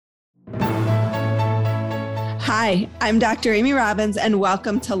Hi, I'm Dr. Amy Robbins, and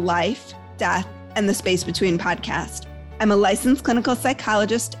welcome to Life, Death, and the Space Between podcast. I'm a licensed clinical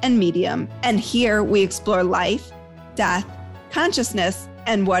psychologist and medium, and here we explore life, death, consciousness,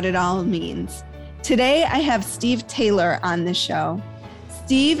 and what it all means. Today, I have Steve Taylor on the show.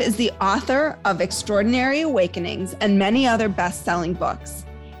 Steve is the author of Extraordinary Awakenings and many other best-selling books.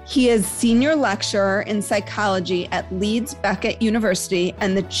 He is senior lecturer in psychology at Leeds Beckett University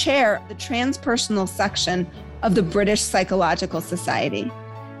and the chair of the transpersonal section of the British Psychological Society.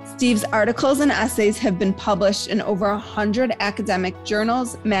 Steve's articles and essays have been published in over 100 academic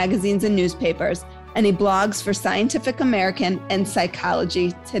journals, magazines, and newspapers, and he blogs for Scientific American and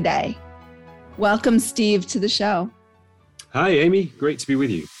Psychology Today. Welcome, Steve, to the show. Hi, Amy. Great to be with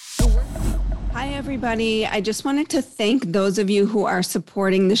you. Hi, everybody. I just wanted to thank those of you who are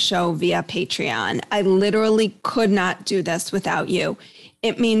supporting the show via Patreon. I literally could not do this without you.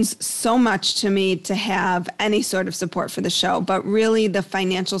 It means so much to me to have any sort of support for the show, but really the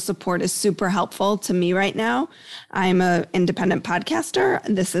financial support is super helpful to me right now. I'm an independent podcaster.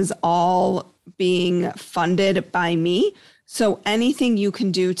 This is all being funded by me. So anything you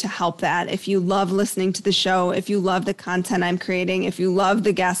can do to help that, if you love listening to the show, if you love the content I'm creating, if you love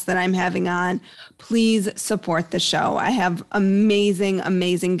the guests that I'm having on, please support the show. I have amazing,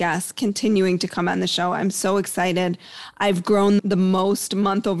 amazing guests continuing to come on the show. I'm so excited. I've grown the most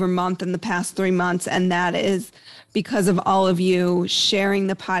month over month in the past 3 months, and that is because of all of you sharing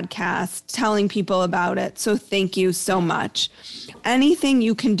the podcast, telling people about it. So thank you so much. Anything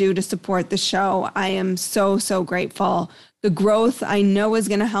you can do to support the show, I am so, so grateful. The growth I know is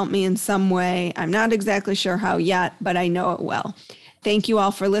going to help me in some way. I'm not exactly sure how yet, but I know it will. Thank you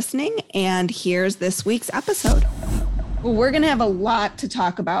all for listening. And here's this week's episode. Well, we're going to have a lot to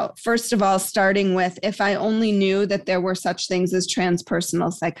talk about. First of all, starting with if I only knew that there were such things as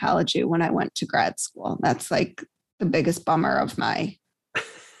transpersonal psychology when I went to grad school. That's like the biggest bummer of my,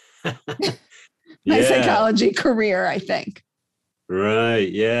 my psychology career, I think.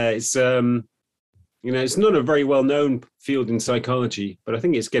 Right. Yeah. It's, it's not a very well-known field in psychology, but I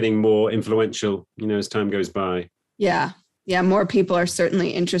think it's getting more influential, as time goes by. Yeah. Yeah. More people are certainly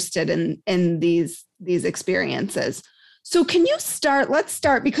interested in these experiences. So can you let's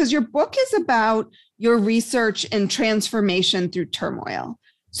start, because your book is about your research in transformation through turmoil.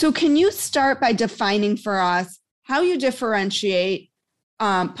 So can you start by defining for us how you differentiate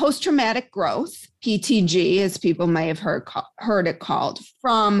post-traumatic growth, PTG, as people may have heard it called,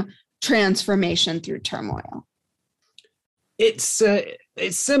 from transformation through turmoil? It's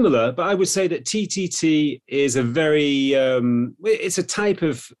similar, but I would say that TTT is a very, it's a type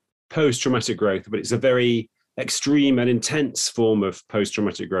of post-traumatic growth, but it's a very extreme and intense form of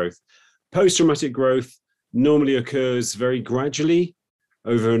post-traumatic growth. Post-traumatic growth normally occurs very gradually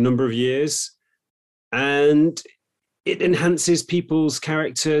over a number of years, and it enhances people's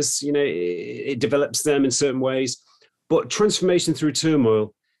characters, it develops them in certain ways. But transformation through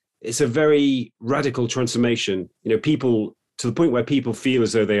turmoil, it's a very radical transformation. People, to the point where people feel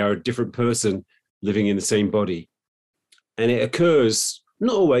as though they are a different person living in the same body. And it occurs,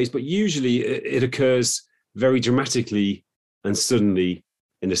 not always, but usually it occurs very dramatically and suddenly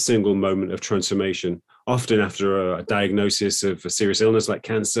in a single moment of transformation, often after a diagnosis of a serious illness like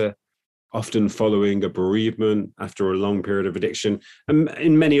cancer, often following a bereavement after a long period of addiction, and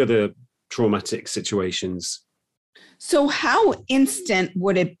in many other traumatic situations. So how instant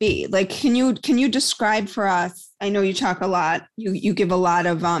would it be? Like, can you describe for us? I know you talk a lot, you give a lot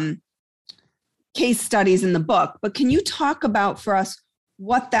of case studies in the book, but can you talk about for us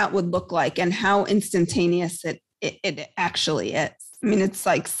what that would look like and how instantaneous it actually is? I mean, it's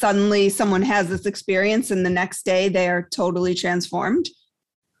like suddenly someone has this experience and the next day they are totally transformed.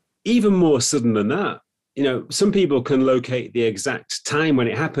 Even more sudden than that. Some people can locate the exact time when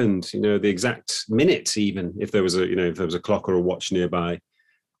it happened, the exact minute, even if there was a clock or a watch nearby.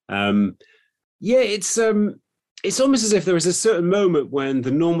 It's almost as if there is a certain moment when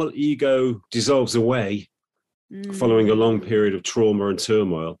the normal ego dissolves away following a long period of trauma and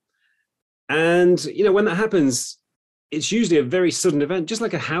turmoil. And, when that happens, it's usually a very sudden event, just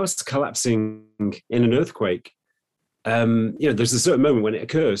like a house collapsing in an earthquake. There's a certain moment when it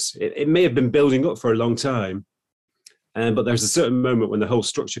occurs. It may have been building up for a long time, but there's a certain moment when the whole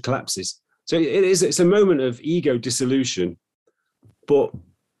structure collapses. So it's a moment of ego dissolution, but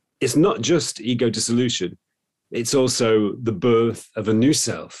it's not just ego dissolution. It's also the birth of a new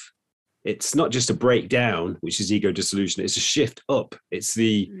self. It's not just a breakdown, which is ego dissolution. It's a shift up. It's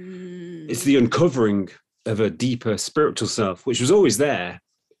the uncovering of a deeper spiritual self, which was always there,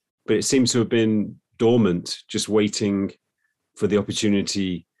 but it seems to have been dormant, just waiting for the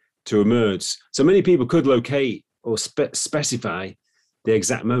opportunity to emerge. So many people could locate or specify the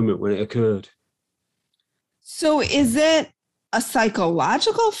exact moment when it occurred. So is it a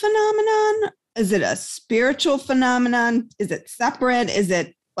psychological phenomenon? Is it a spiritual phenomenon? Is it separate? Is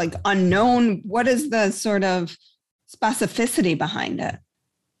it like unknown? What is the sort of specificity behind it?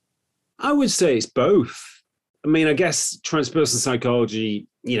 I would say it's both. I mean, I guess transpersonal psychology,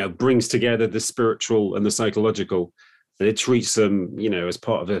 brings together the spiritual and the psychological, and it treats them, as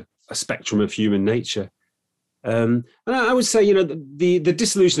part of a spectrum of human nature. And I would say, the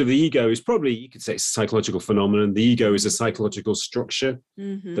dissolution of the ego is probably, you could say it's a psychological phenomenon. The ego is a psychological structure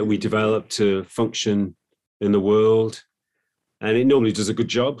that we develop to function in the world. And it normally does a good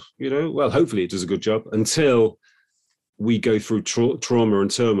job, well, hopefully it does a good job until we go through trauma and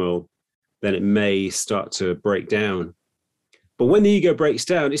turmoil, then it may start to break down. But when the ego breaks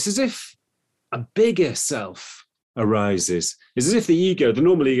down, it's as if a bigger self arises. It's as if the ego, the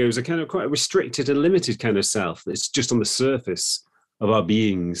normal ego, is a kind of quite a restricted and limited kind of self that's just on the surface of our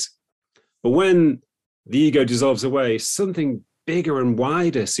beings. But when the ego dissolves away, something bigger and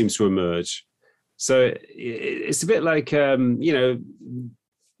wider seems to emerge. So it's a bit like, the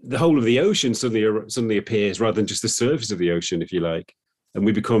whole of the ocean suddenly appears rather than just the surface of the ocean, if you like. And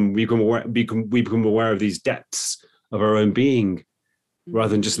we become aware of these depths of our own being rather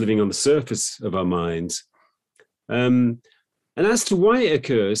than just living on the surface of our minds. And as to why it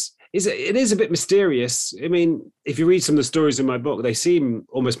occurs, it is a bit mysterious. I mean, if you read some of the stories in my book, they seem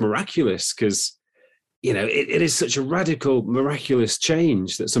almost miraculous because, it is such a radical, miraculous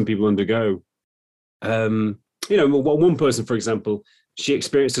change that some people undergo. One person, for example, she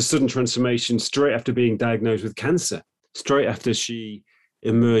experienced a sudden transformation straight after being diagnosed with cancer, straight after she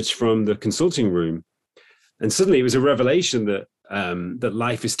emerged from the consulting room. And suddenly it was a revelation that that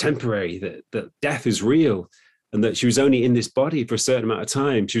life is temporary, that death is real, and that she was only in this body for a certain amount of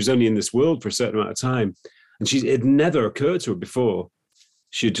time. She was only in this world for a certain amount of time. And it never occurred to her before.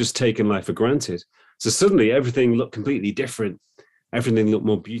 She had just taken life for granted. So suddenly everything looked completely different. Everything looked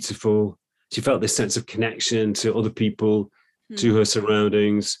more beautiful. She felt this sense of connection to other people, to her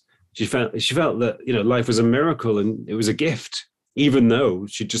surroundings. She felt that, life was a miracle and it was a gift, even though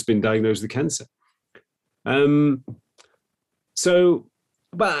she'd just been diagnosed with cancer. I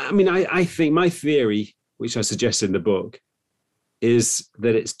think my theory, which I suggest in the book, is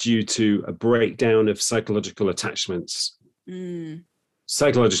that it's due to a breakdown of psychological attachments.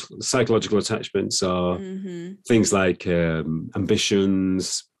 Psychological attachments are things like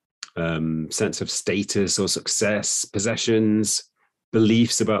ambitions, sense of status or success, possessions,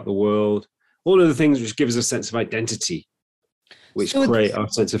 beliefs about the world, all of the things which give us a sense of identity, which create our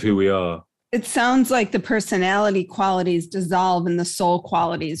sense of who we are. It sounds like the personality qualities dissolve and the soul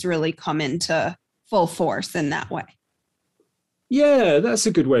qualities really come into full force in that way. Yeah, that's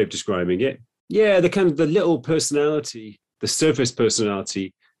a good way of describing it. Yeah, the little personality, the surface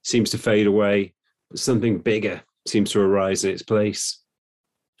personality seems to fade away, but something bigger seems to arise in its place.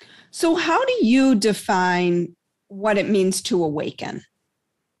 So how do you define what it means to awaken?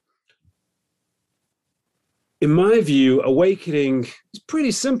 In my view, awakening is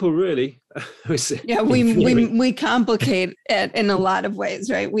pretty simple, really. Yeah, we complicate it in a lot of ways,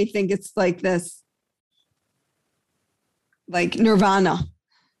 right? We think it's like this, like nirvana.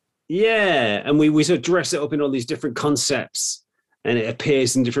 Yeah, and we sort of dress it up in all these different concepts, and it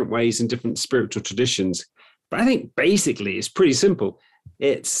appears in different ways in different spiritual traditions. But I think basically it's pretty simple.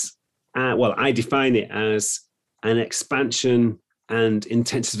 It's, I define it as an expansion and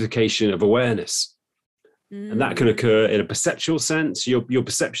intensification of awareness. And that can occur in a perceptual sense. Your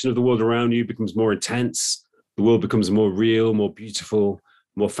perception of the world around you becomes more intense. The world becomes more real, more beautiful,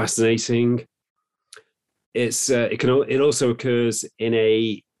 more fascinating. It also occurs in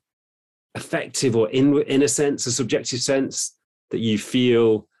a affective or in a sense, a subjective sense, that you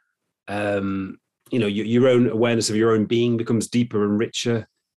feel, your own awareness of your own being becomes deeper and richer.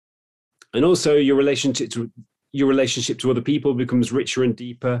 And also your relationship to other people becomes richer and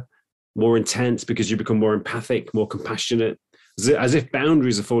deeper, more intense, because you become more empathic, more compassionate, as if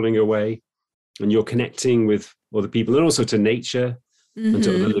boundaries are falling away and you're connecting with other people and also to nature and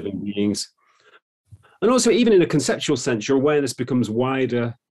to other living beings. And also, even in a conceptual sense, your awareness becomes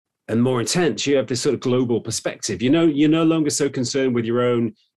wider and more intense. You have this sort of global perspective. You're no longer so concerned with your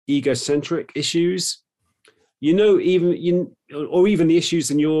own egocentric issues. Even the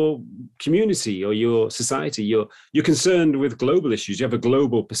issues in your community or your society. You're concerned with global issues. You have a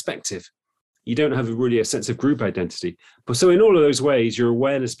global perspective. You don't have really a sense of group identity. But so in all of those ways, your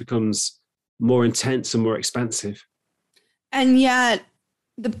awareness becomes more intense and more expansive. And yet,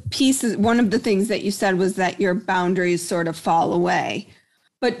 one of the things that you said was that your boundaries sort of fall away.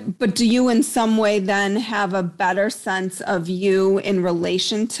 But do you in some way then have a better sense of you in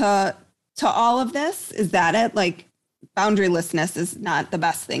relation to all of this? Is that it? Like boundarylessness is not the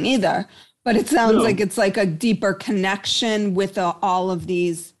best thing either, but it sounds like it's like a deeper connection with all of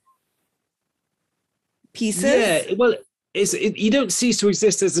these pieces. Yeah, well, you don't cease to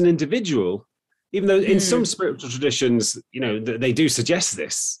exist as an individual, even though in some spiritual traditions, they do suggest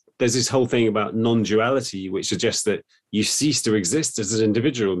this. There's this whole thing about non-duality, which suggests that you cease to exist as an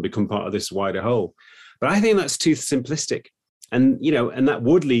individual and become part of this wider whole. But I think that's too simplistic. And, and that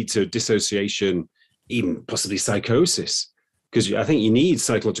would lead to dissociation, even possibly psychosis, because I think you need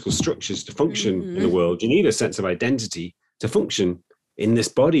psychological structures to function in the world. You need a sense of identity to function in this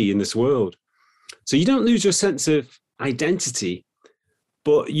body, in this world. So you don't lose your sense of identity,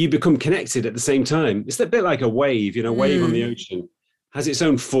 but you become connected at the same time. It's a bit like a wave, wave on the ocean has its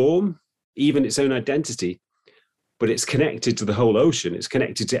own form, even its own identity, but it's connected to the whole ocean. It's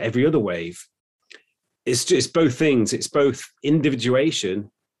connected to every other wave. It's just both things. It's both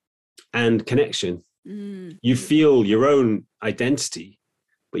individuation and connection. You feel your own identity,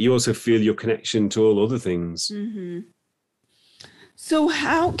 but you also feel your connection to all other things. So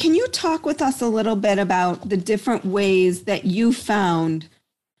can you talk with us a little bit about the different ways that you found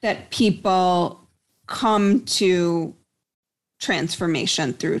that people come to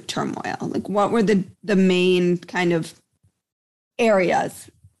transformation through turmoil? Like what were the main kind of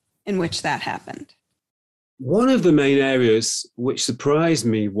areas in which that happened? One of the main areas which surprised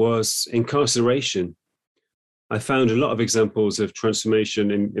me was incarceration. I found a lot of examples of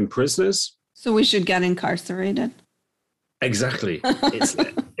transformation in prisoners. So we should get incarcerated. Exactly.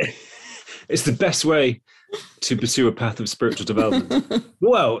 It's the best way to pursue a path of spiritual development.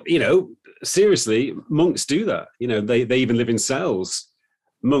 Well, seriously, monks do that. They even live in cells.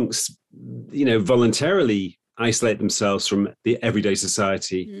 Monks, voluntarily isolate themselves from the everyday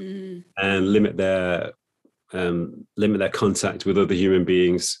society and limit their contact with other human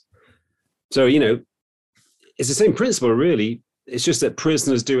beings. So, it's the same principle, really. It's just that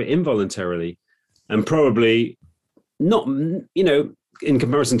prisoners do it involuntarily, and probably not, in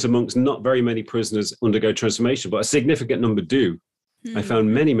comparison to monks, not very many prisoners undergo transformation, but a significant number do. I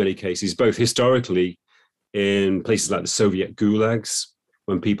found many, many cases, both historically in places like the Soviet gulags,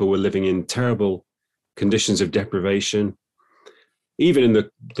 when people were living in terrible conditions of deprivation. Even in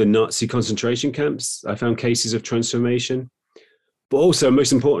the Nazi concentration camps, I found cases of transformation. But also,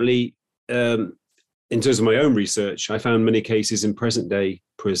 most importantly, in terms of my own research, I found many cases in present day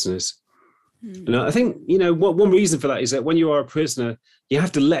prisoners. And I think, one reason for that is that when you are a prisoner, you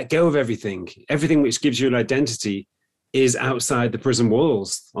have to let go of everything. Everything which gives you an identity is outside the prison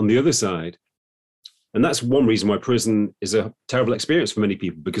walls on the other side. And that's one reason why prison is a terrible experience for many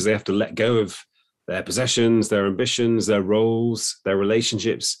people, because they have to let go of their possessions, their ambitions, their roles, their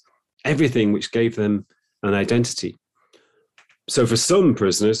relationships, everything which gave them an identity. So for some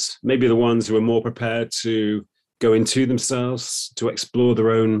prisoners, maybe the ones who are more prepared to go into themselves, to explore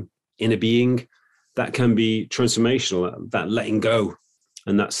their own inner being, that can be transformational, that letting go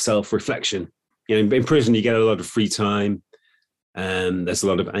and that self-reflection. In prison, you get a lot of free time, and there's a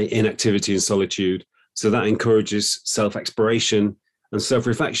lot of inactivity and solitude. So that encourages self-exploration and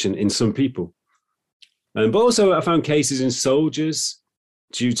self-reflection in some people. But also I found cases in soldiers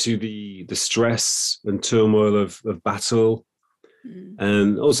due to the stress and turmoil of battle,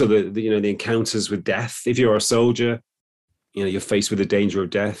 and also the encounters with death. If you're a soldier, you're faced with the danger of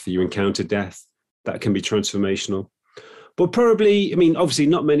death, you encounter death, that can be transformational. But probably, obviously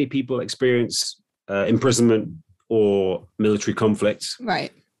not many people experience imprisonment or military conflict.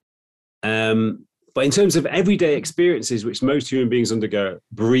 Right. But in terms of everyday experiences, which most human beings undergo,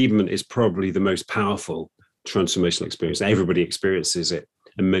 bereavement is probably the most powerful transformational experience. Everybody experiences it,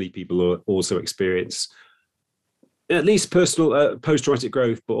 and many people also experience at least personal post-traumatic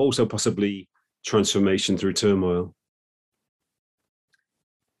growth, but also possibly transformation through turmoil.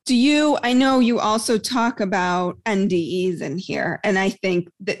 I know you also talk about NDEs in here, and I think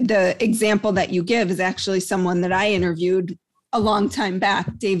the example that you give is actually someone that I interviewed a long time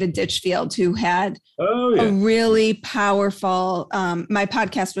back, David Ditchfield, who had a really powerful, my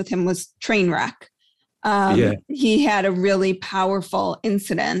podcast with him was Trainwreck. He had a really powerful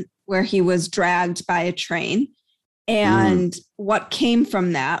incident where he was dragged by a train. And what came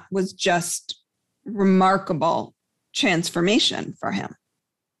from that was just remarkable transformation for him.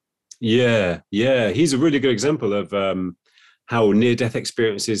 Yeah. He's a really good example of how near-death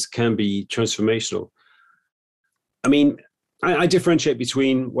experiences can be transformational. I differentiate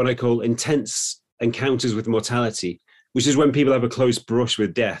between what I call intense encounters with mortality, which is when people have a close brush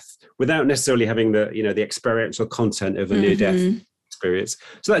with death without necessarily having the experiential content of a near-death experience.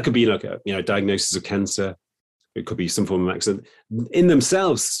 So that could be like a diagnosis of cancer. It could be some form of accident. In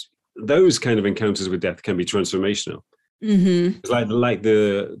themselves, those kind of encounters with death can be transformational. Mm-hmm. Like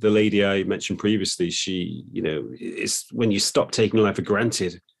the lady I mentioned previously, she, it's when you stop taking life for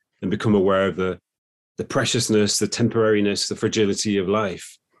granted and become aware of the preciousness, the temporariness, the fragility of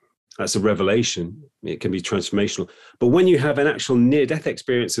life. That's a revelation. It can be transformational. But when you have an actual near-death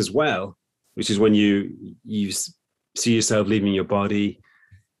experience as well, which is when you see yourself leaving your body,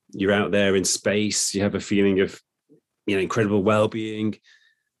 you're out there in space, you have a feeling of incredible well-being.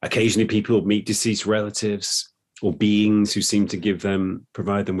 Occasionally people meet deceased relatives or beings who seem to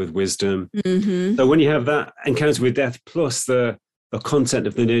provide them with wisdom. Mm-hmm. So when you have that encounter with death plus the content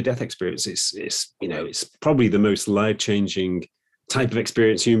of the near-death experience, it's probably the most life-changing type of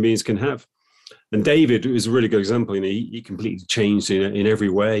experience human beings can have. And David was a really good example. He completely changed in every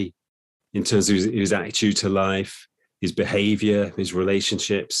way in terms of his attitude to life, his behavior, his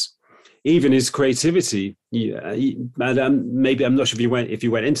relationships, even his creativity. Maybe I'm not sure if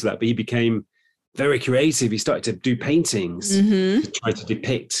you went into that, but he became very creative. He started to do paintings Mm-hmm. to try to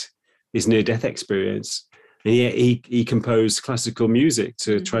depict his near-death experience. And he composed classical music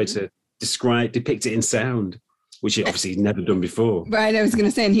to try to depict it in sound, which he obviously never done before. Right. I was going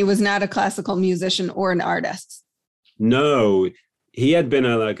to say, and he was not a classical musician or an artist. No, he had been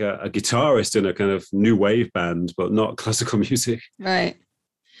a guitarist in a kind of new wave band, but not classical music. Right.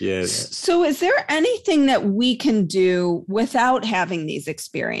 Yeah. So is there anything that we can do without having these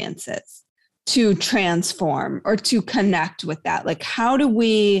experiences to transform or to connect with that? Like, how do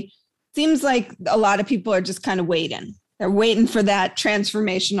we, seems like a lot of people are just kind of waiting. They're waiting for that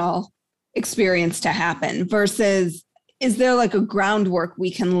transformational experience to happen versus, is there like a groundwork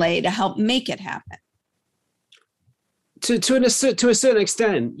we can lay to help make it happen? To a certain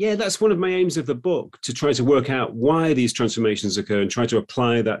extent, yeah, that's one of my aims of the book, to try to work out why these transformations occur and try to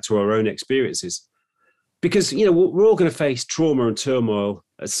apply that to our own experiences. Because, we're all going to face trauma and turmoil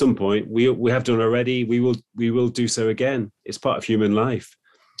at some point. We have done already. We will do so again. It's part of human life.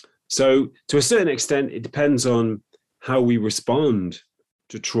 So to a certain extent, it depends on how we respond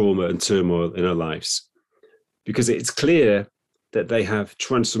to trauma and turmoil in our lives, because it's clear that they have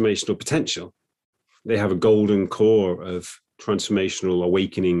transformational potential. They have a golden core of transformational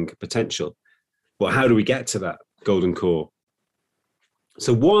awakening potential. But how do we get to that golden core?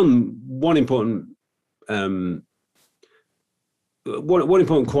 So one important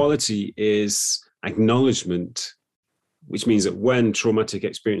quality is acknowledgement, which means that when traumatic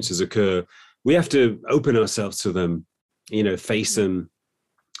experiences occur, we have to open ourselves to them, face them,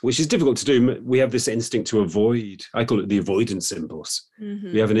 which is difficult to do. We have this instinct to avoid. I call it the avoidance impulse.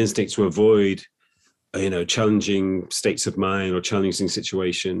 Mm-hmm. We have an instinct to avoid, challenging states of mind or challenging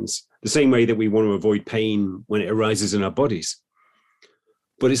situations, the same way that we want to avoid pain when it arises in our bodies.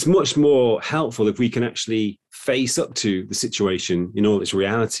 But it's much more helpful if we can actually face up to the situation in all its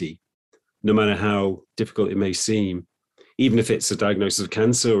reality, no matter how difficult it may seem. Even if it's a diagnosis of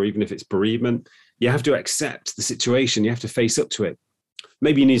cancer or even if it's bereavement, you have to accept the situation. You have to face up to it.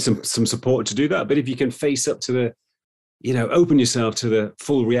 Maybe you need some support to do that. But if you can face up to open yourself to the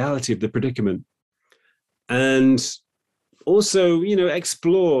full reality of the predicament, and also,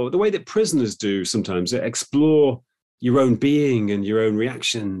 explore the way that prisoners do sometimes, explore your own being and your own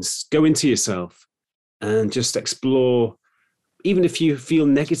reactions, go into yourself and just explore, even if you feel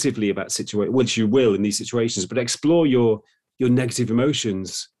negatively about situations, which you will in these situations, but explore your negative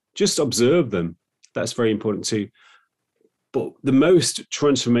emotions, just observe them. That's very important too. But the most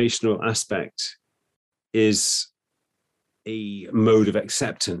transformational aspect is a mode of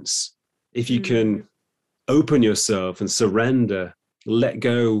acceptance. If you can open yourself and surrender, let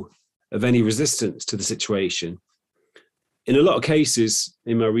go of any resistance to the situation. In a lot of cases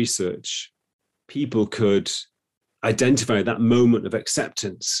in my research, people could identify that moment of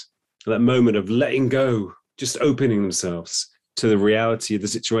acceptance, that moment of letting go, just opening themselves to the reality of the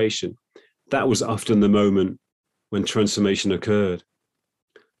situation. That was often the moment when transformation occurred.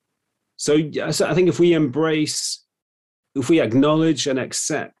 So I think if we acknowledge and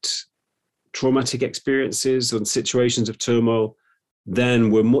accept traumatic experiences and situations of turmoil,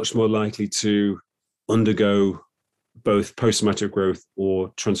 then we're much more likely to undergo both post-traumatic growth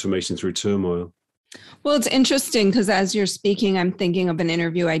or transformation through turmoil. Well, it's interesting because as you're speaking, I'm thinking of an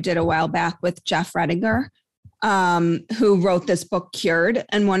interview I did a while back with Jeff Rediger, who wrote this book, Cured.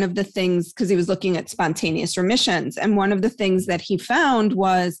 And one of the things, because he was looking at spontaneous remissions, and one of the things that he found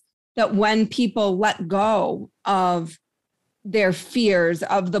was that when people let go of their fears,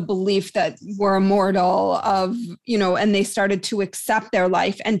 of the belief that we're immortal, and they started to accept their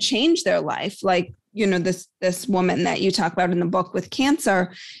life and change their life, like this woman that you talk about in the book with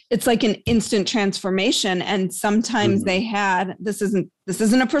cancer, it's like an instant transformation. And sometimes they had, this isn't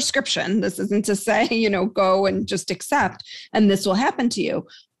a prescription. This isn't to say, go and just accept, and this will happen to you,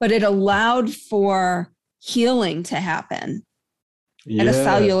 but it allowed for healing to happen at a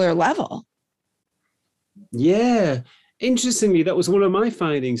cellular level. Yeah. Interestingly, that was one of my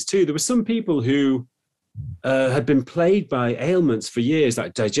findings too. There were some people who had been plagued by ailments for years,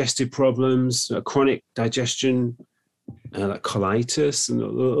 like digestive problems, chronic digestion, like colitis and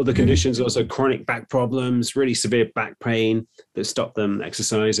other conditions, also chronic back problems, really severe back pain that stopped them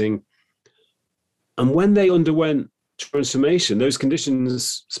exercising. And when they underwent transformation, those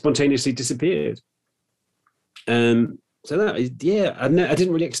conditions spontaneously disappeared. So that, I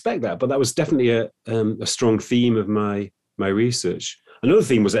didn't really expect that, but that was definitely a strong theme of my research. Another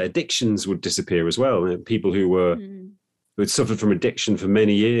theme was that addictions would disappear as well. People who had suffered from addiction for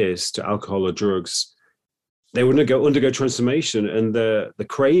many years to alcohol or drugs, they would undergo transformation, and the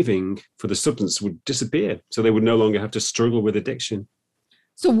craving for the substance would disappear. So they would no longer have to struggle with addiction.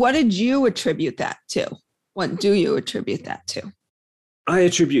 So what did you attribute that to? What do you attribute that to? I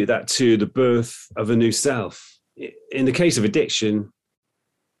attribute that to the birth of a new self. In the case of addiction,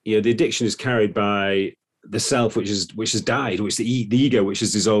 the addiction is carried by the self which has died, which the ego which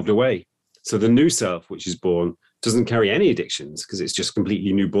has dissolved away. So the new self which is born doesn't carry any addictions because it's just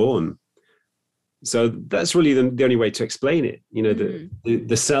completely newborn. So that's really the only way to explain it.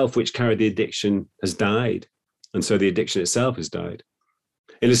 The self which carried the addiction has died, and so the addiction itself has died.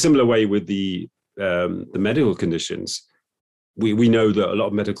 In a similar way with the medical conditions, we know that a lot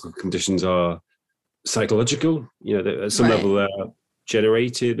of medical conditions are psychological. At some level they're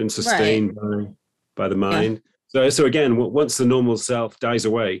generated and sustained by the mind. So again, once the normal self dies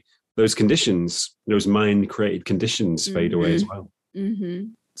away, those conditions, those mind-created conditions, fade away as well.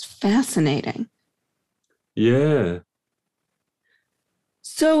 It's fascinating. Yeah.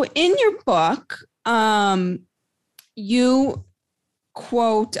 So in your book, you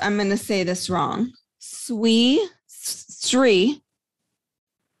quote, I'm going to say this wrong, Sri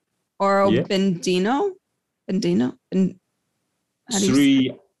Aurobindo.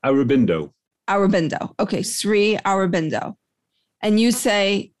 Sri Aurobindo. Aurobindo. Okay, Sri Aurobindo. And you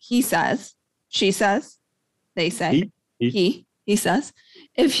say, he says, she says, they say, he says,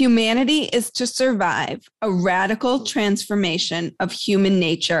 if humanity is to survive, a radical transformation of human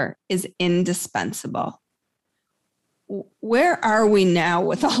nature is indispensable. Where are we now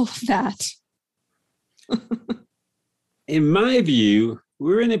with all of that? In my view,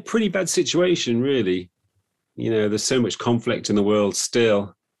 we're in a pretty bad situation, really. There's so much conflict in the world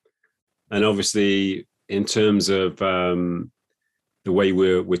still. And obviously, in terms of the way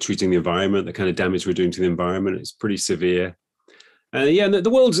we're treating the environment, the kind of damage we're doing to the environment, it's pretty severe. And the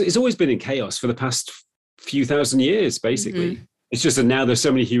world has always been in chaos for the past few thousand years, basically. It's just that now there's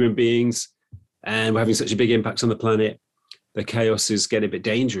so many human beings and we're having such a big impact on the planet, the chaos is getting a bit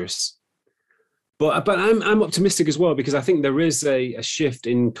dangerous. But I'm optimistic as well, because I think there is a shift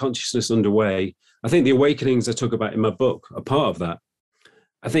in consciousness underway. I think the awakenings I talk about in my book are part of that.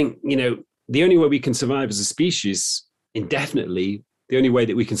 I think, the only way we can survive as a species indefinitely, the only way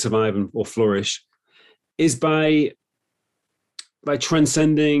that we can survive or flourish is by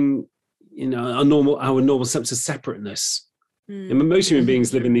transcending, our normal sense of separateness. And most human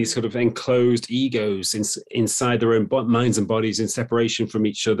beings live in these sort of enclosed egos inside their own minds and bodies, in separation from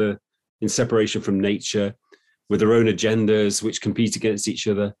each other, in separation from nature, with their own agendas which compete against each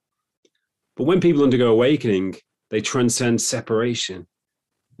other. But when people undergo awakening, they transcend separation,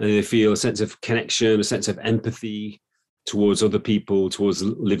 and they feel a sense of connection, a sense of empathy towards other people, towards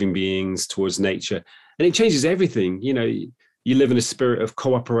living beings, towards nature. And it changes everything. You live in a spirit of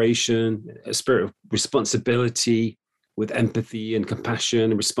cooperation, a spirit of responsibility, with empathy and compassion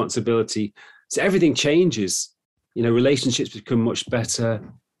and responsibility. So everything changes. Relationships become much better.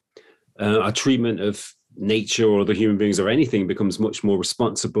 Our treatment of nature or other human beings or anything becomes much more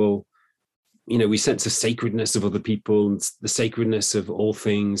responsible. We sense the sacredness of other people and the sacredness of all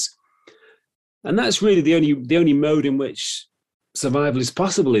things. And that's really the only mode in which survival is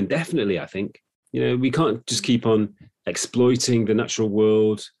possible indefinitely, I think. We can't just keep on exploiting the natural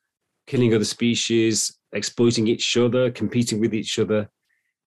world, killing other species, exploiting each other, competing with each other.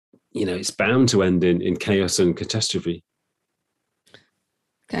 It's bound to end in chaos and catastrophe.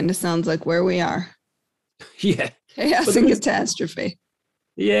 Kind of sounds like where we are. Yeah. Chaos and catastrophe.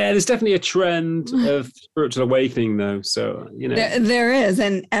 Yeah, there's definitely a trend of spiritual awakening, though. So, there is.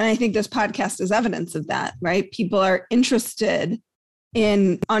 And I think this podcast is evidence of that, right? People are interested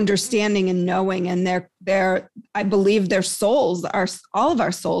in understanding and knowing, and I believe their souls all of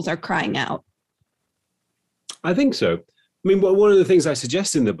our souls are crying out I think so. I mean, one of the things I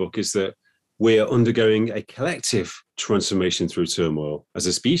suggest in the book is that we're undergoing a collective transformation through turmoil as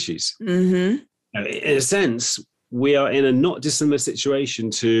a species. Mm-hmm. In a sense, we are in a not dissimilar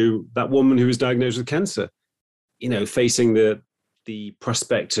situation to that woman who was diagnosed with cancer, facing the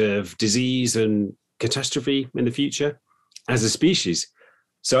prospect of disease and catastrophe in the future as a species.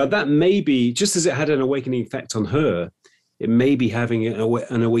 So that may be, just as it had an awakening effect on her, it may be having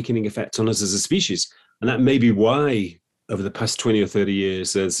an awakening effect on us as a species. And that may be why over the past 20 or 30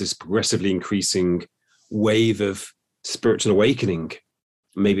 years, there's this progressively increasing wave of spiritual awakening.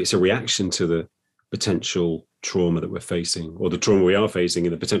 Maybe it's a reaction to the potential trauma that we're facing, or the trauma we are facing,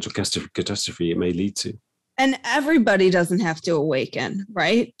 and the potential catastrophe it may lead to. And everybody doesn't have to awaken,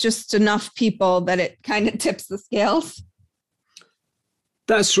 right? Just enough people that it kind of tips the scales.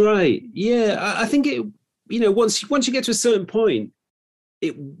 That's right. Yeah, I think it. Once you get to a certain point,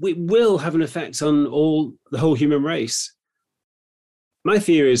 it will have an effect on the whole human race. My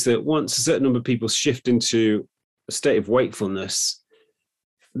theory is that once a certain number of people shift into a state of wakefulness,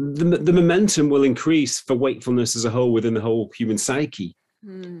 the momentum will increase for wakefulness as a whole within the whole human psyche.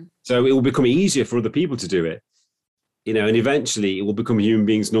 So it will become easier for other people to do it, and eventually it will become a human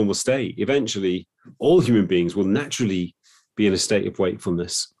being's normal state. Eventually, all human beings will naturally be in a state of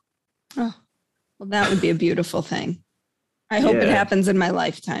wakefulness. Oh, well, that would be a beautiful thing. I hope it happens in my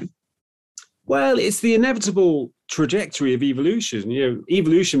lifetime. Well, it's the inevitable trajectory of evolution.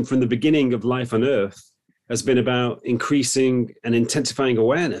 Evolution from the beginning of life on Earth has been about increasing and intensifying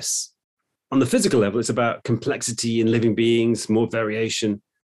awareness. On the physical level, it's about complexity in living beings, more variation.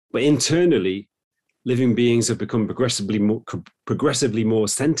 But internally, living beings have become progressively more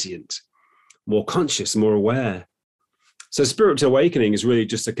sentient, more conscious, more aware. So spiritual awakening is really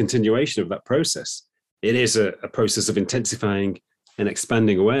just a continuation of that process. It is a process of intensifying and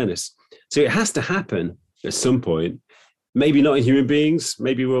expanding awareness. So it has to happen at some point. Maybe not in human beings,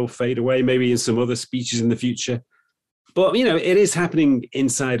 maybe we'll fade away, maybe in some other species in the future. But, it is happening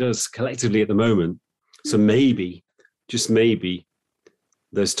inside us collectively at the moment. So maybe, just maybe,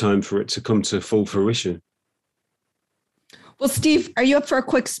 there's time for it to come to full fruition. Well, Steve, are you up for a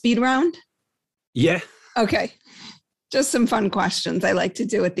quick speed round? Yeah. Okay. Just some fun questions I like to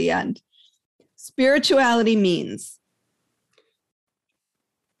do at the end. Spirituality means?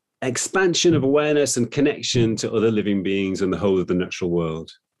 Expansion of awareness and connection to other living beings and the whole of the natural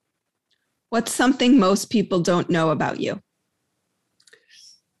world. What's something most people don't know about you?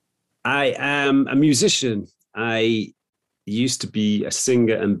 I am a musician. I used to be a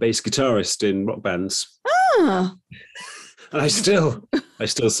singer and bass guitarist in rock bands. Ah. And I still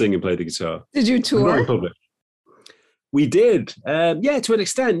sing and play the guitar. Did you tour? Not in public. We did. To an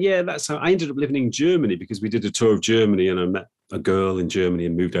extent. Yeah, that's how I ended up living in Germany, because we did a tour of Germany and I met a girl in Germany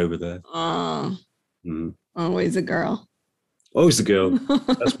and moved over there. Oh, always a girl. Always a girl.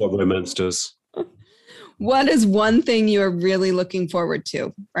 That's what romance does. What is one thing you are really looking forward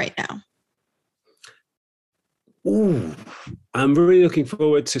to right now? Ooh, I'm really looking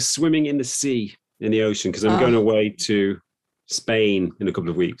forward to swimming in the sea, in the ocean, because I'm going away to Spain in a couple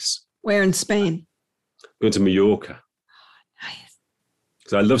of weeks. Where in Spain? Going to Mallorca. Nice.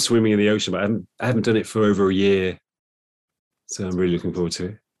 So I love swimming in the ocean, but I haven't done it for over a year. So I'm really looking forward to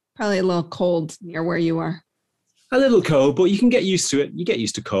it. Probably a little cold near where you are. A little cold, but you can get used to it. You get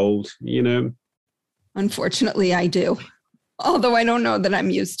used to cold, Unfortunately, I do. Although I don't know that I'm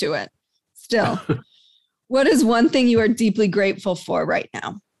used to it. Still, what is one thing you are deeply grateful for right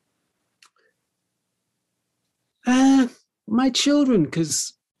now? My children,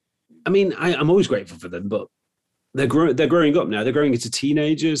 because I'm always grateful for them, but they're growing up now. They're growing into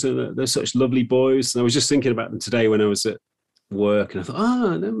teenagers, and they're such lovely boys. And I was just thinking about them today when I was at work, and I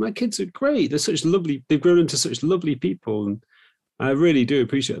thought, my kids are great. They're such lovely. They've grown into such lovely people, and I really do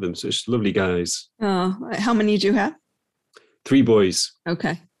appreciate them. Such lovely guys. Oh, how many do you have? 3 boys.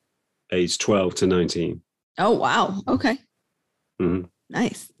 Okay. Aged 12 to 19. Oh, wow. Okay. Mm-hmm.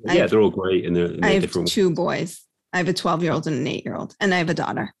 Nice. Yeah, they're all great. And I have different 2 boys. I have a 12-year-old and an 8-year-old, and I have a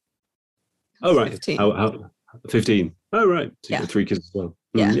daughter. Oh, right. 15. How 15. Oh, right. So you've got 3 kids as well.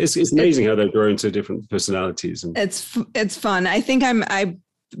 Yeah. It's amazing how they've grown to different personalities. And it's fun. I think I've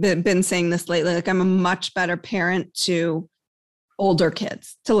been saying this lately, like I'm a much better parent to older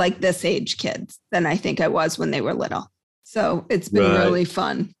kids, to like this age kids, than I think I was when they were little. So it's been really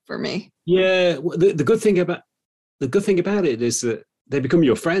fun for me. Yeah. The good thing about it is that they become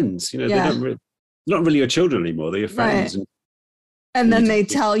your friends. They're not really your children anymore. They're your friends. Right. And then they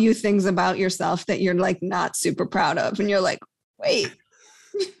tell you things about yourself that you're like not super proud of. And you're like, wait,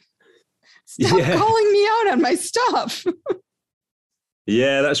 stop calling me out on my stuff.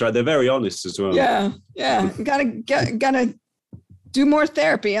 Yeah, that's right. They're very honest as well. Yeah. Gotta do more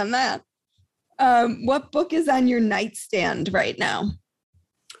therapy on that. What book is on your nightstand right now?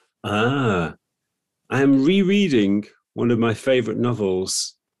 I am rereading one of my favorite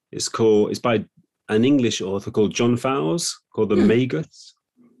novels. It's by an English author called John Fowles, called The Magus.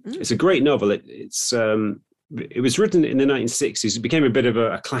 It's a great novel. It was written in the 1960s. It became a bit of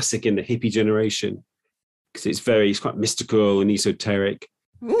a classic in the hippie generation because it's quite mystical and esoteric.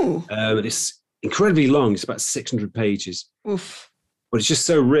 It's incredibly long. It's about 600 pages. Oof. But it's just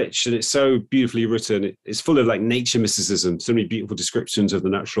so rich and it's so beautifully written. It's full of like nature mysticism, so many beautiful descriptions of the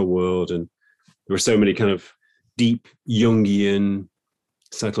natural world. And there are so many kind of deep Jungian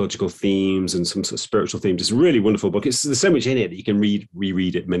psychological themes and some sort of spiritual themes. It's a really wonderful book. There's so much in it that you can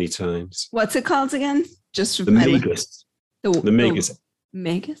reread it many times. What's it called again? Just The Magus. The Magus.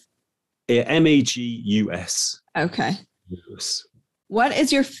 Magus? Yeah, Magus. Okay. Yes. What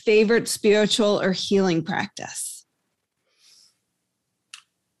is your favorite spiritual or healing practice?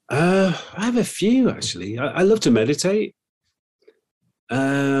 I have a few, actually. I love to meditate.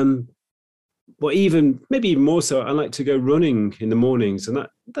 But maybe even more so, I like to go running in the mornings, and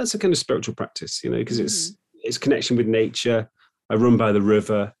that's a kind of spiritual practice, because it's connection with nature. I run by the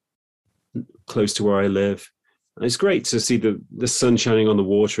river close to where I live. And it's great to see the sun shining on the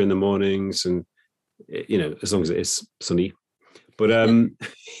water in the mornings, and as long as it is sunny. But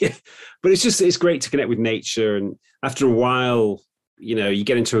yeah, but it's great to connect with nature, and after a while, you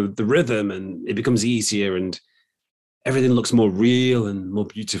get into the rhythm, and it becomes easier, and everything looks more real and more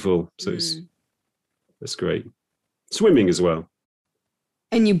beautiful. So that's great. Swimming as well.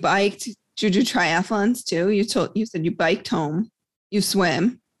 And you biked? Did you do triathlons too? You said you biked home, you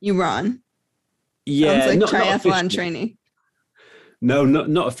swim, you run. Yeah, sounds like triathlon training. No,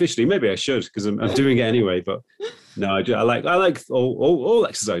 not officially. Maybe I should, because I'm doing it anyway. But no, I like all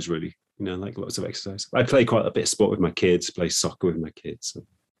exercise, really. I like lots of exercise. I play quite a bit of sport with my kids. Play soccer with my kids,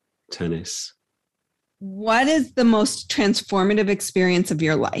 tennis. What is the most transformative experience of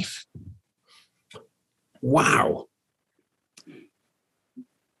your life? Wow.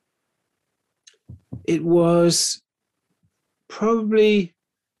 It was probably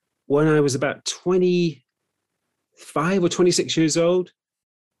when I was about 25 or 26 years old,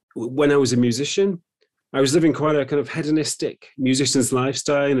 when I was a musician. I was living quite a kind of hedonistic musician's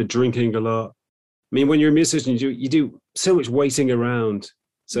lifestyle and drinking a lot. I mean, when you're a musician, you do so much waiting around.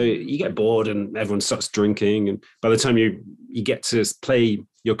 So you get bored and everyone starts drinking. And by the time you get to play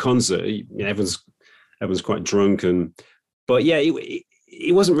your concert, everyone's quite drunk. But yeah,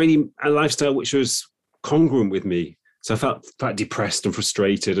 it wasn't really a lifestyle which was congruent with me. So I felt quite depressed and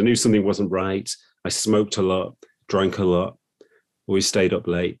frustrated. I knew something wasn't right. I smoked a lot, drank a lot, always stayed up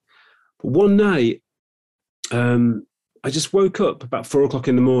late. But one night, I just woke up about 4:00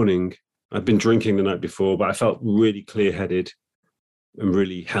 in the morning. I'd been drinking the night before, but I felt really clear-headed and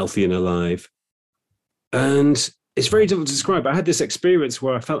really healthy and alive. And it's very difficult to describe. I had this experience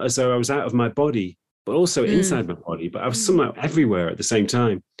where I felt as though I was out of my body, but also inside my body, but I was somehow everywhere at the same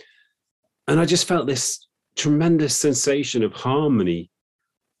time. And I just felt this tremendous sensation of harmony,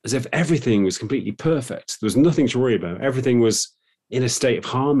 as if everything was completely perfect. There was nothing to worry about. Everything was in a state of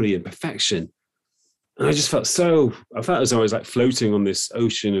harmony and perfection. And I just felt as though I was like floating on this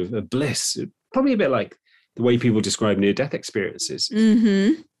ocean of bliss, probably a bit like the way people describe near-death experiences.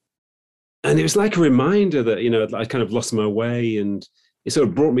 Mm-hmm. And it was like a reminder that, I kind of lost my way, and it sort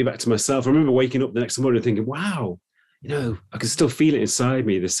of brought me back to myself. I remember waking up the next morning thinking, wow, I could still feel it inside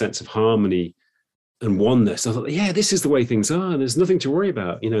me, this sense of harmony and oneness. I thought, yeah, this is the way things are. And there's nothing to worry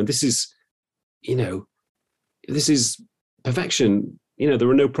about. This is perfection. There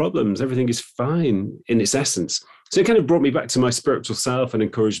are no problems. Everything is fine in its essence. So it kind of brought me back to my spiritual self and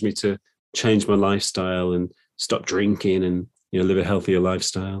encouraged me to change my lifestyle and stop drinking and, live a healthier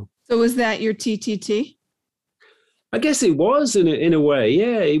lifestyle. So was that your TTT? I guess it was in a way.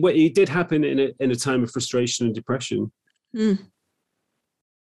 Yeah, it did happen in a time of frustration and depression.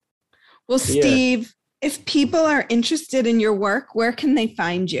 Well, Steve, if people are interested in your work, where can they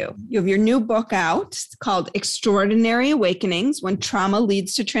find you? You have your new book out. It's called Extraordinary Awakenings: When Trauma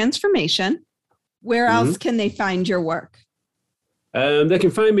Leads to Transformation. Where else can they find your work? They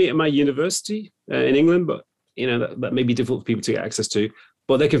can find me at my university in England, but that may be difficult for people to get access to.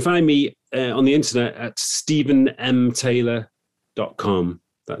 But they can find me on the internet at StephenMTaylor.com.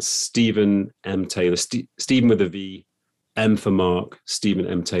 That's Stephen M. Taylor, Stephen with a V, M for Mark,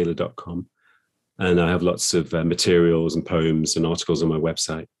 StephenMTaylor.com. And I have lots of materials and poems and articles on my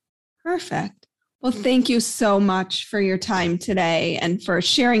website. Perfect. Well, thank you so much for your time today and for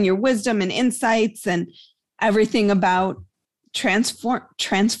sharing your wisdom and insights and everything about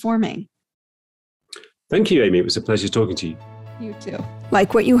transforming. Thank you, Amy. It was a pleasure talking to you. You too.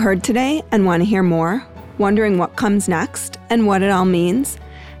 Like what you heard today and want to hear more? Wondering what comes next and what it all means?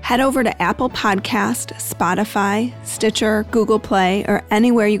 Head over to Apple Podcast, Spotify, Stitcher, Google Play, or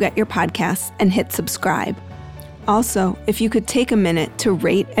anywhere you get your podcasts and hit subscribe. Also, if you could take a minute to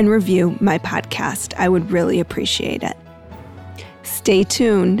rate and review my podcast, I would really appreciate it. Stay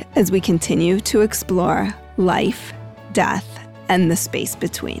tuned as we continue to explore life, death, and the space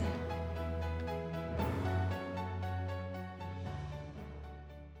between.